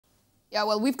Yeah,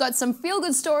 well, we've got some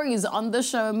feel-good stories on the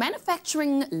show.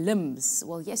 Manufacturing limbs.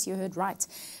 Well, yes, you heard right.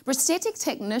 Prosthetic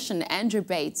technician Andrew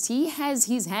Byett, he has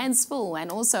his hands full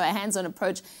and also a hands-on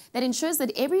approach that ensures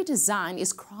that every design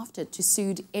is crafted to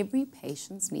suit every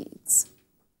patient's needs.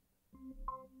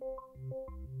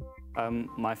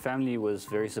 My family was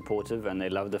very supportive and they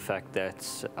loved the fact that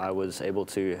I was able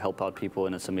to help out people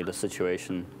in a similar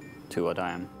situation to what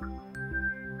I am.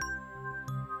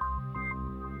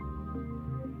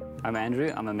 I'm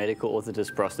Andrew, I'm a medical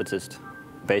orthotist prosthetist.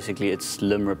 Basically it's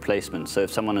limb replacement, so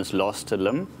if someone has lost a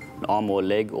limb, an arm or a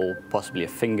leg or possibly a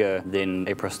finger, then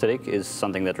a prosthetic is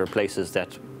something that replaces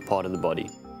that part of the body.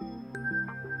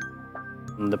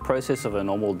 The process of a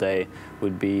normal day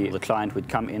would be the client would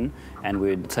come in and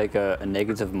we'd take a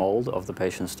negative mold of the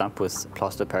patient's stump with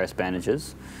plaster Paris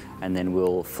bandages, and then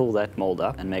we'll fill that mold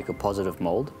up and make a positive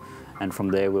mold, and from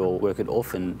there we'll work it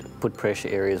off and put pressure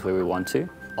areas where we want to.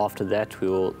 After that we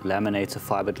will laminate a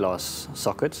fiberglass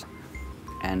socket,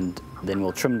 and then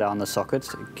we'll trim down the socket,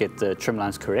 get the trim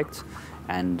lines correct,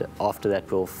 and after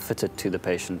that we'll fit it to the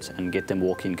patient and get them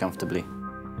walking comfortably.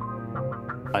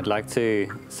 I'd like to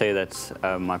say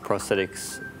that my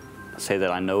prosthetics say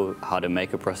that I know how to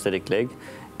make a prosthetic leg,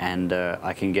 and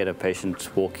I can get a patient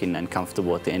walking and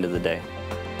comfortable at the end of the day.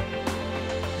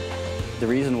 The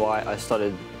reason why I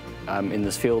started in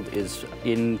this field is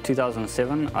in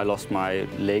 2007 I lost my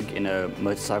leg in a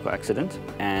motorcycle accident,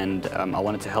 and I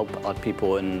wanted to help out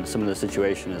people in a similar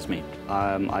situation as me.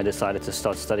 I decided to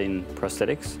start studying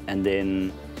prosthetics and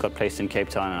then got placed in Cape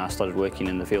Town and I started working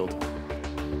in the field.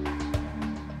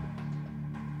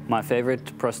 My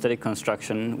favorite prosthetic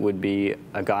construction would be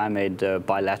a guy made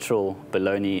bilateral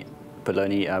baloney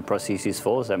prostheses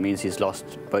for. So that means he's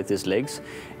lost both his legs,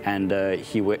 and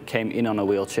he came in on a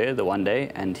wheelchair the one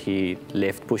day and he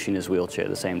left pushing his wheelchair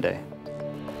the same day.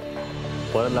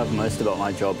 What I love most about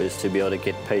my job is to be able to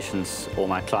get patients or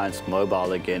my clients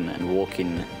mobile again and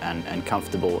walking and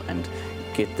comfortable, and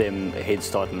get them a head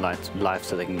start in life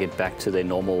so they can get back to their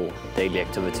normal daily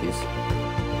activities.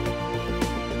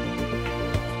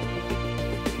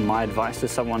 My advice to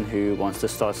someone who wants to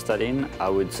start studying, I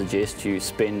would suggest you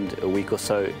spend a week or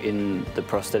so in the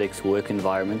prosthetics work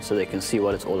environment so they can see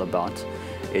what it's all about.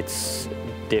 It's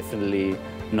definitely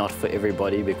not for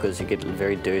everybody because you get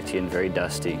very dirty and very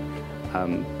dusty,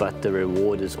 but the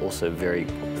reward is also very,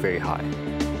 very high.